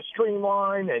put me in a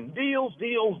streamline and deals.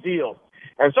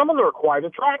 And some of them are quite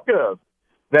attractive.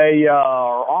 They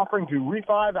are offering to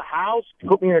refi the house,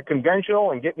 put me in a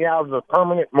conventional, and get me out of the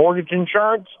permanent mortgage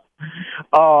insurance,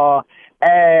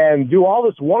 and do all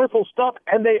this wonderful stuff.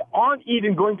 And they aren't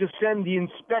even going to send the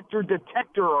inspector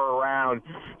detector around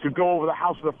to go over the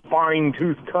house with a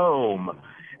fine-tooth comb.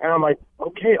 And I'm like,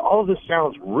 okay, all of this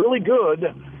sounds really good,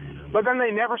 but then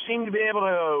they never seem to be able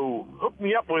to hook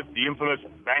me up with the infamous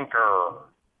banker.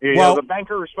 The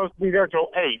banker is supposed to be there till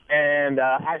 8, and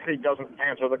actually doesn't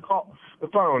answer the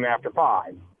phone after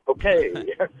 5. Okay,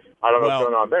 I don't know what's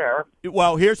going on there.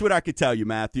 Well, here's what I could tell you,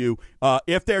 Matthew.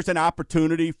 If there's an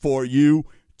opportunity for you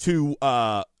to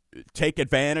take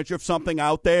advantage of something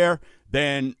out there,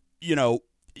 then, you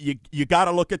got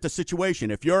to look at the situation.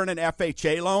 If you're in an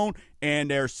FHA loan and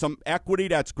there's some equity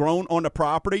that's grown on the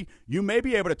property, you may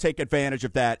be able to take advantage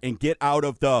of that and get out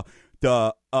of the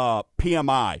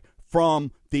PMI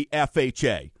from the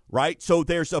FHA, right? So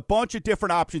there's a bunch of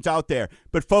different options out there.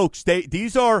 But folks,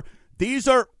 these are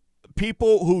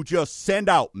people who just send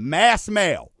out mass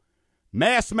mail,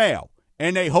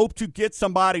 and they hope to get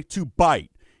somebody to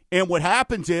bite. And what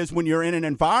happens is when you're in an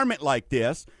environment like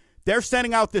this, they're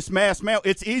sending out this mass mail.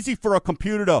 It's easy for a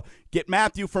computer to get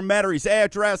Matthew from Metaire's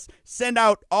address, send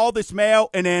out all this mail,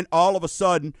 and then all of a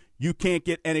sudden you can't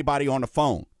get anybody on the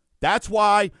phone. That's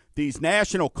why these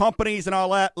national companies and all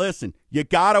that, listen, you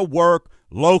got to work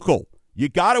local. You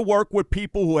got to work with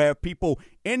people who have people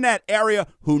in that area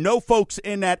who know folks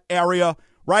in that area,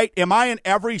 right? Am I in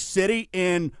every city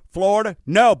in Florida?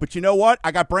 No, but you know what?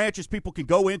 I got branches people can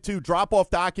go into, drop off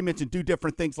documents, and do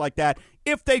different things like that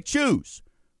if they choose.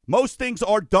 Most things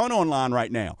are done online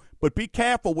right now, but be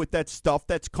careful with that stuff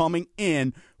that's coming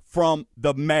in from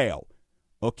the mail,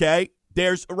 okay?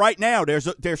 There's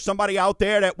somebody out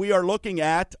there that we are looking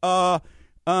at a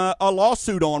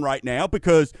lawsuit on right now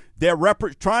because they're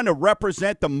trying to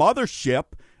represent the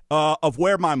mothership of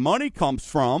where my money comes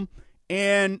from.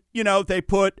 And, they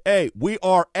put, hey, we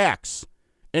are X.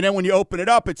 And then when you open it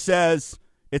up, it says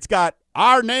it's got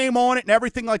our name on it and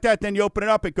everything like that. Then you open it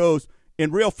up, it goes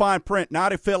in real fine print,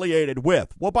 not affiliated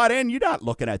with. Well, by then, you're not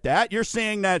looking at that. You're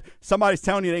seeing that somebody's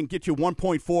telling you they can get you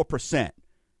 1.4%.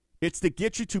 It's to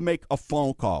get you to make a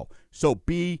phone call. So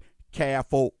be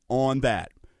careful on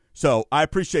that. So I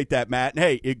appreciate that, Matt. And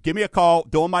hey, give me a call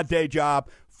doing my day job,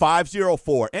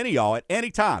 504, any of y'all at any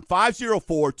time,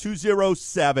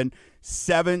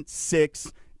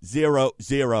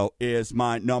 504-207-7600 is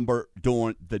my number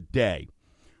during the day.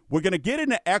 We're going to get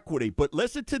into equity, but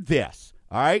listen to this,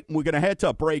 all right? We're going to head to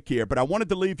a break here, but I wanted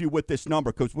to leave you with this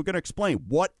number because we're going to explain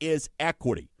what is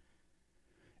equity.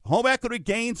 Home equity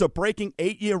gains are breaking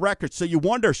 8-year records. So you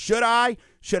wonder, should I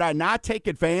not take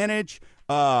advantage?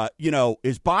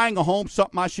 Is buying a home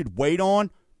something I should wait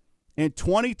on? In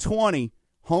 2020,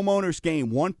 homeowners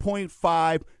gained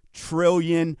 $1.5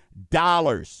 trillion.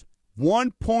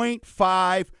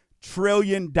 $1.5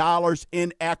 trillion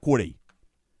in equity.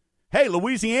 Hey,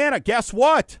 Louisiana, guess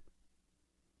what?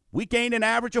 We gained an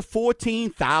average of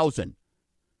 14,000.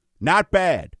 Not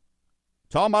bad.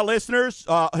 To all my listeners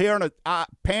here on the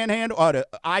Panhandle, the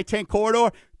I-10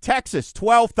 corridor, Texas,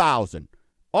 12,000.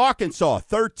 Arkansas,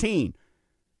 13.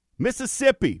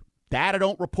 Mississippi, data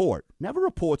don't report. Never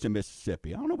reports in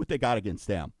Mississippi. I don't know what they got against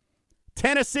them.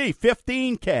 Tennessee,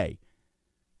 15K.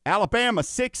 Alabama,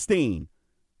 16.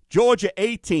 Georgia,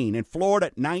 18. And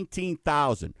Florida,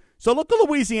 19,000. So look at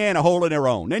Louisiana holding their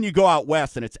own. Then you go out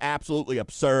west, and it's absolutely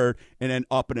absurd, and then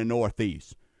up in the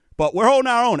Northeast. But we're holding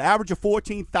our own. Average of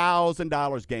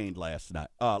 $14,000 gained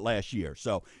last year.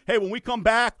 So, hey, when we come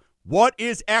back, what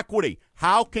is equity?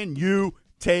 How can you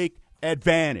take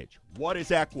advantage? What is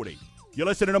equity? You're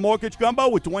listening to Mortgage Gumbo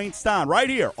with Dwayne Stein right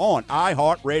here on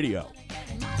iHeartRadio.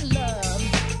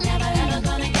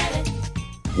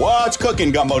 What's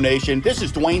cooking, Gumbo Nation? This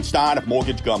is Dwayne Stein of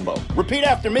Mortgage Gumbo. Repeat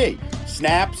after me.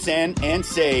 Snap, send, and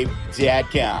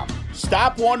save.com.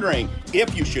 Stop wondering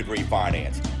if you should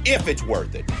refinance, if it's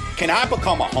worth it. Can I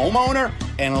become a homeowner?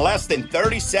 In less than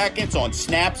 30 seconds on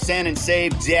Snap, Send, and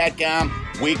Save.com,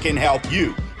 we can help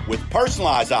you with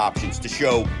personalized options to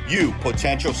show you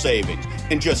potential savings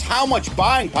and just how much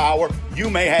buying power you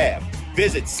may have.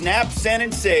 Visit Snap, Send,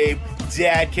 and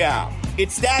Save.com.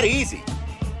 It's that easy.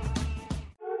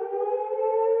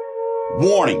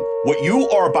 Warning, what you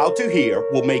are about to hear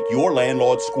will make your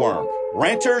landlord squirm.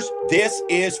 Renters, this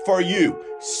is for you.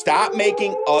 Stop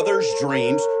making others'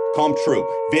 dreams come true.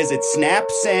 Visit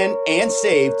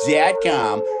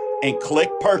snapsendandsave.com and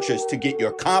click purchase to get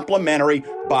your complimentary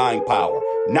buying power.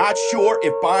 Not sure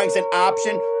if buying's an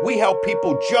option? We help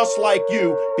people just like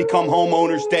you become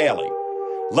homeowners daily.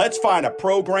 Let's find a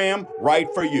program right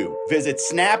for you. Visit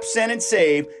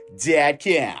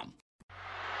snapsendandsave.com.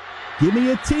 Give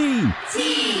me a T.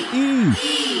 T-E-A-M.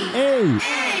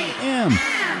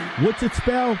 What's it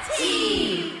spelled?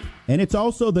 T. And it's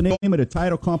also the name of the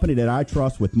title company that I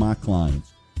trust with my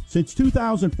clients. Since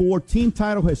 2004, Team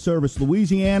Title has serviced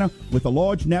Louisiana with a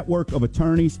large network of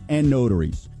attorneys and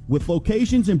notaries. With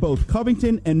locations in both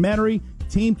Covington and Metairie,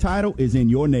 Team Title is in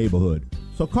your neighborhood.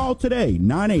 So call today,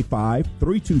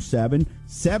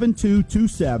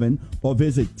 985-327-7227, or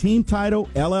visit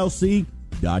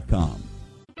TeamTitleLLC.com.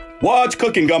 What's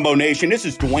cooking, Gumbo Nation? This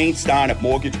is Dwayne Stein of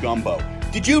Mortgage Gumbo.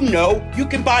 Did you know you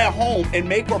can buy a home and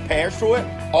make repairs to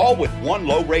it, all with one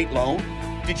low-rate loan?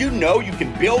 Did you know you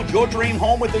can build your dream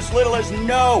home with as little as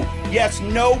no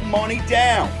money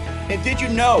down? And did you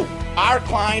know our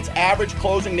clients average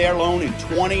closing their loan in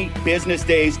 20 business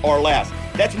days or less?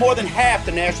 That's more than half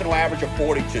the national average of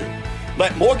 42.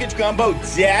 Let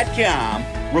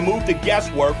MortgageGumbo.com remove the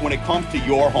guesswork when it comes to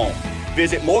your home.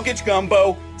 Visit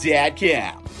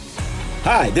MortgageGumbo.com.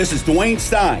 Hi, this is Dwayne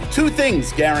Stein. Two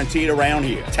things guaranteed around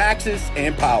here: taxes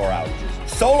and power outages.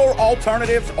 Solar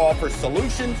Alternatives offers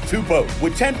solutions to both.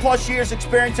 With 10 plus years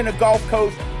experience in the Gulf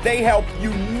Coast, they help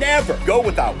you never go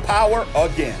without power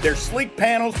again. Their sleek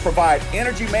panels provide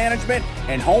energy management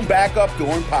and home backup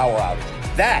during power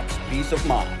outages. That's peace of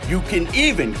mind. You can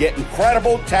even get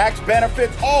incredible tax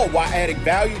benefits, all while adding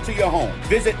value to your home.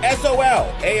 Visit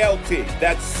SOLALT.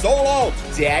 That's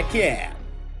SOLALT.com.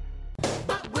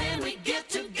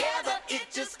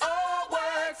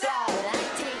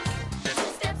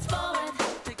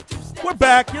 We're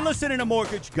back. You're listening to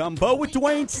Mortgage Gumbo with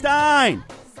Dwayne Stein.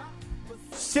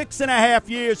 6.5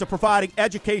 years of providing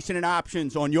education and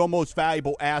options on your most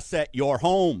valuable asset, your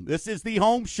home. This is the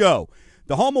home show.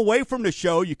 The home away from the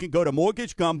show, you can go to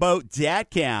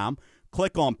MortgageGumbo.com,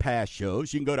 click on past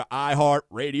shows. You can go to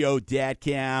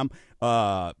iHeartRadio.com,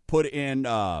 put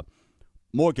in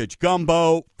Mortgage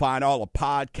Gumbo, find all the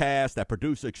podcasts that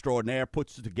Producer Extraordinaire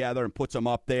puts together and puts them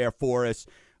up there for us.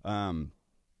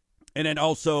 And then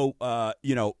also,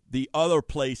 the other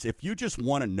place, if you just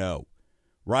want to know,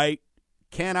 right?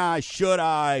 Can I, should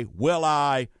I, will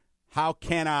I, how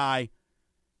can I?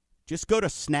 Just go to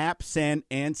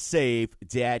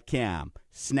SnapSendAndSave.com.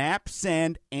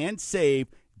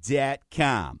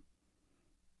 SnapSendAndSave.com.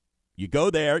 You go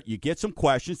there, you get some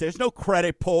questions. There's no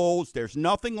credit pulls. There's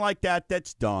nothing like that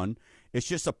that's done. It's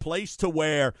just a place to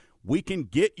where we can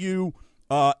get you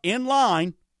in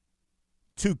line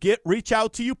to reach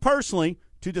out to you personally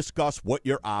to discuss what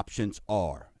your options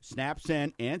are.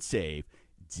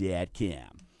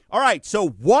 SnapSendAndSave.com. All right, so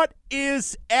what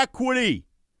is equity?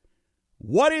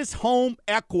 What is home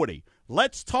equity?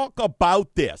 Let's talk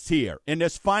about this here in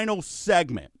this final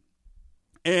segment.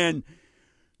 And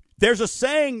there's a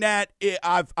saying that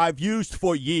I've used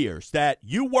for years, that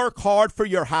you work hard for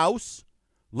your house,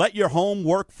 let your home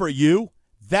work for you.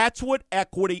 That's what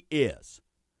equity is.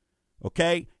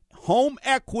 Okay? Home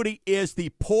equity is the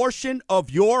portion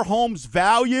of your home's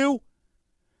value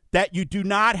that you do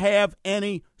not have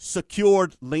any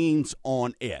secured liens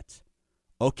on it.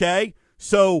 Okay?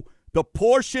 So the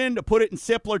portion, to put it in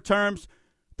simpler terms,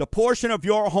 the portion of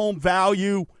your home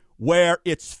value where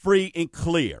it's free and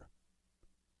clear.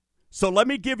 So let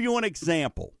me give you an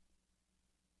example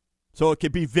so it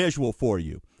can be visual for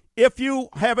you. If you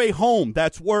have a home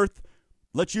that's worth,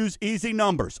 let's use easy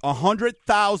numbers,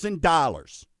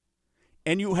 $100,000,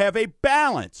 and you have a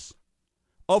balance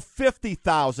of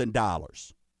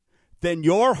 $50,000, then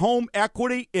your home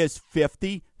equity is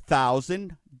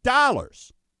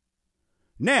 $50,000.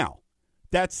 Now,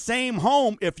 that same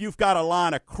home, if you've got a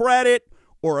line of credit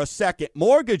or a second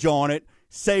mortgage on it,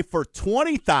 say for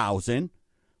 $20,000,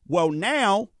 well,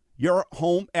 now your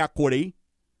home equity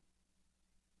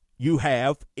you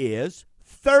have is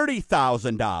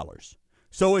 $30,000.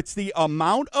 So it's the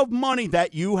amount of money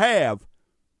that you have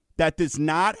that does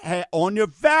not have on your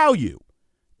value,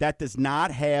 that does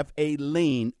not have a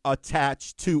lien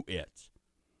attached to it.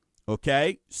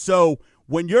 Okay? So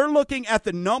when you're looking at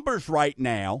the numbers right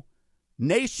now,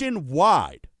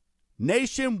 nationwide,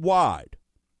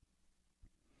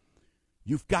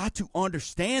 you've got to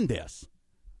understand this.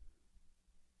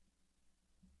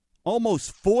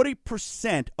 Almost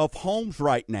 40% of homes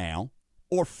right now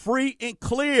are free and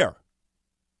clear.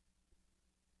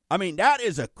 I mean, that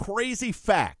is a crazy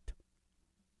fact.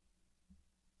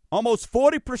 Almost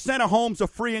 40% of homes are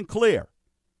free and clear.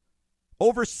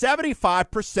 Over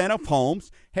 75% of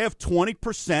homes have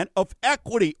 20% of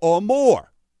equity or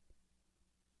more.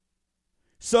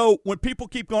 So when people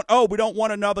keep going, oh, we don't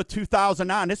want another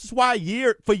 2009, this is why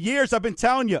for years I've been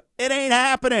telling you, it ain't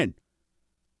happening.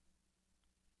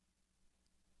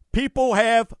 People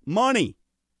have money.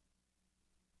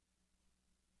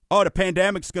 oh, the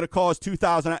pandemic's going to cause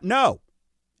 2,000. No,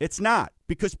 it's not,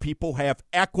 because people have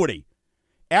equity.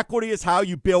 Equity is how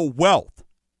you build wealth.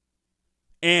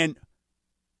 And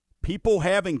people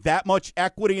having that much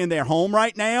equity in their home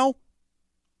right now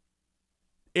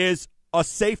is a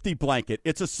safety blanket.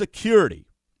 It's a security.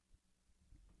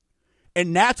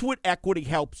 And that's what equity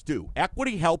helps do.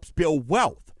 Equity helps build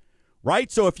wealth,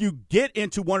 right? So if you get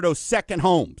into one of those second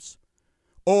homes,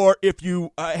 or if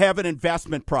you have an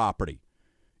investment property,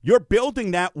 you're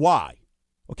building that. Why?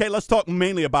 Okay, let's talk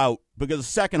mainly about, because a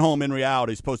second home in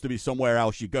reality is supposed to be somewhere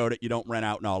else you go that you don't rent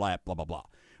out and all that, blah, blah, blah.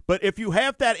 But if you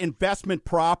have that investment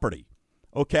property,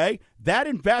 okay, that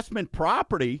investment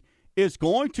property is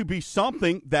going to be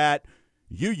something that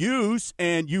you use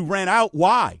and you rent out.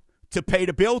 Why? To pay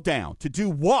the bill down. To do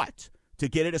what? To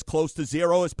get it as close to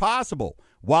zero as possible.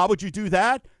 Why would you do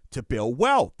that? To build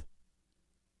wealth.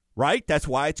 Right? That's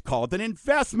why it's called an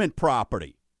investment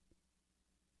property.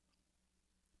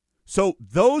 So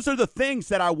those are the things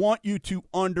that I want you to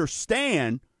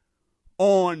understand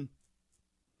on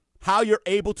how you're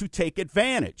able to take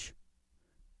advantage.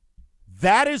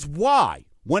 That is why,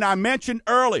 when I mentioned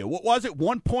earlier, what was it,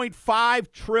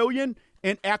 1.5 trillion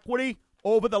in equity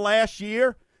over the last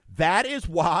year? That is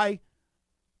why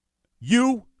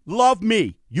you love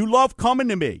me. You love coming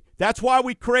to me. That's why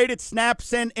we created Snap,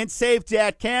 Send, and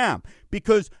Save.com,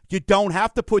 because you don't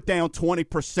have to put down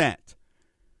 20%.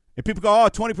 And people go, oh,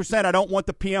 20%, I don't want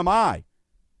the PMI.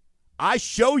 I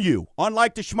show you,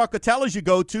 unlike the schmuckatellas you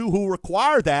go to who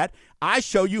require that, I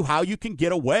show you how you can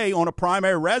get away on a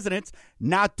primary residence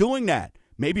not doing that.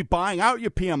 Maybe buying out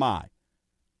your PMI.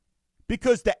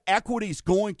 Because the equity is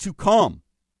going to come.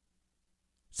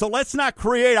 So let's not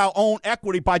create our own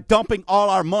equity by dumping all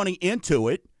our money into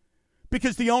it,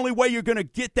 because the only way you're going to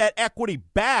get that equity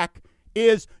back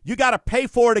is you got to pay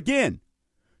for it again.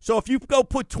 So if you go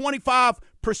put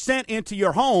 25% into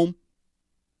your home,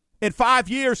 in 5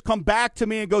 years come back to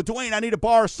me and go, Dwayne, I need to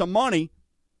borrow some money,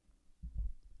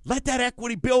 let that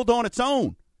equity build on its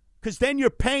own, because then you're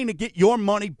paying to get your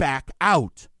money back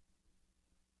out.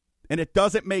 And it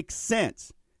doesn't make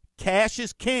sense. Cash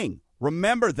is king.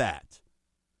 Remember that.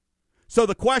 So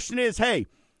the question is, hey,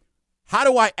 how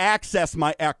do I access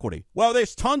my equity? Well,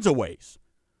 there's tons of ways,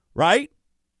 right?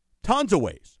 Tons of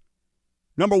ways.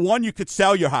 Number one, you could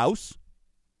sell your house.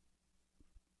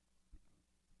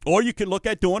 Or you could look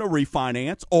at doing a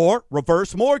refinance or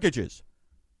reverse mortgages.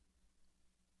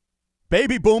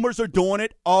 Baby boomers are doing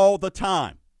it all the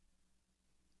time.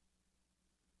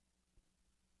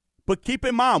 But keep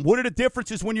in mind, what are the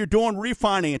differences when you're doing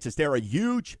refinances?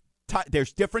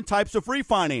 There's different types of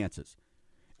refinances.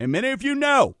 And many of you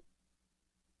know,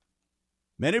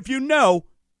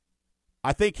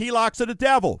 I think HELOCs are the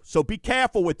devil. So be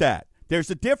careful with that. There's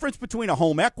a difference between a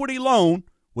home equity loan,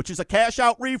 which is a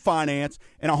cash-out refinance,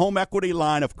 and a home equity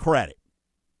line of credit.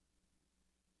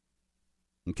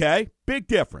 Okay? Big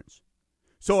difference.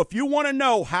 So if you want to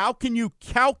know how can you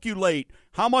calculate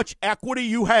how much equity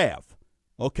you have,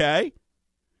 okay,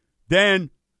 then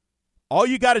all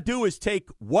you got to do is take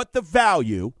what the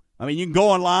value, I mean, you can go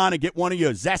online and get one of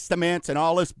your Zestimates and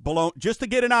all this below, just to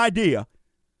get an idea,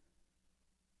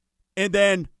 and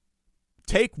then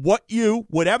take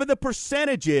whatever the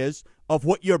percentage is of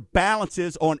what your balance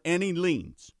is on any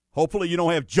liens. Hopefully you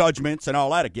don't have judgments and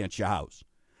all that against your house.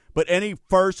 But any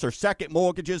first or second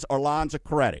mortgages or lines of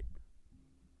credit.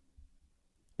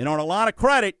 And on a line of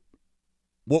credit,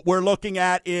 what we're looking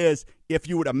at is if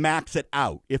you were to max it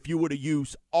out, if you were to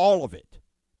use all of it.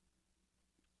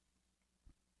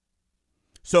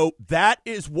 So that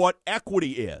is what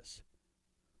equity is.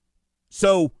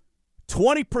 So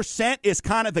 20% is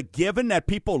kind of the given that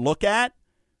people look at,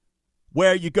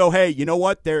 where you go, hey, you know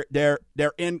what? They're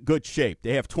in good shape.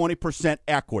 They have 20%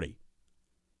 equity.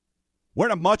 We're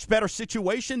in a much better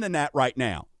situation than that right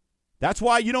now. That's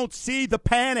why you don't see the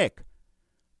panic.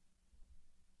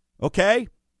 Okay?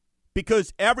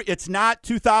 Because it's not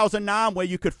 2009 where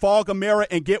you could fog a mirror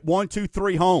and get 1, 2,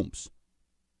 3 homes.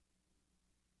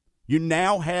 You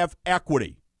now have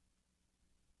equity.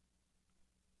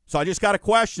 So I just got a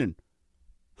question.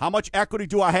 How much equity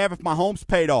do I have if my home's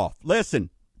paid off? Listen,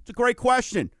 it's a great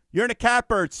question. You're in a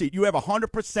catbird seat. You have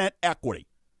 100% equity.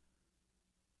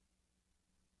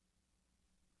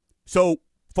 So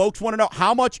folks want to know,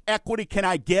 how much equity can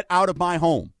I get out of my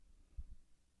home?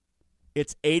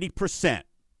 It's 80%.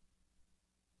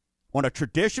 On a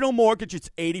traditional mortgage, it's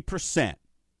 80%.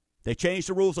 They changed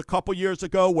the rules a couple years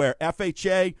ago where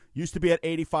FHA used to be at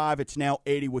 85. It's now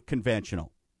 80 with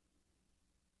conventional.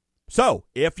 So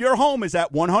if your home is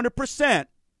at 100%,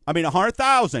 I mean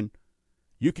 $100,000,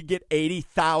 you could get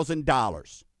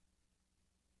 $80,000.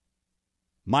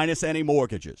 minus any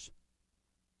mortgages.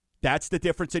 That's the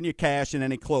difference in your cash and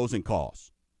any closing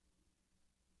costs.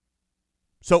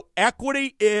 So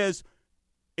equity is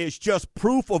just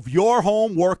proof of your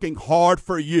home working hard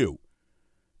for you.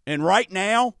 And right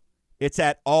now, it's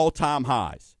at all-time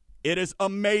highs. It is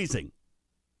amazing.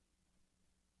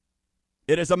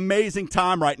 It is amazing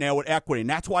time right now with equity. And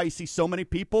that's why you see so many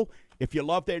people, if you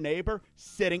love their neighbor,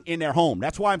 sitting in their home.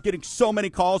 That's why I'm getting so many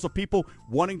calls of people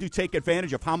wanting to take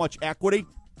advantage of how much equity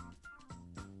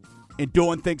and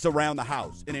doing things around the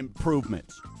house and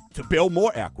improvements to build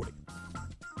more equity.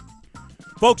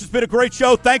 Folks, it's been a great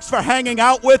show. Thanks for hanging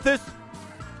out with us.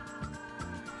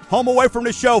 Home away from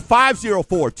the show,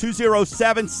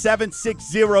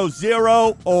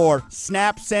 504-207-7600 or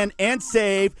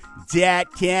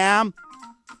snapsendandsave.com.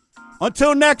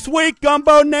 Until next week,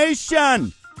 Gumbo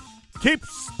Nation, keep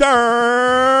stirring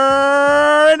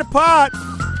the pot.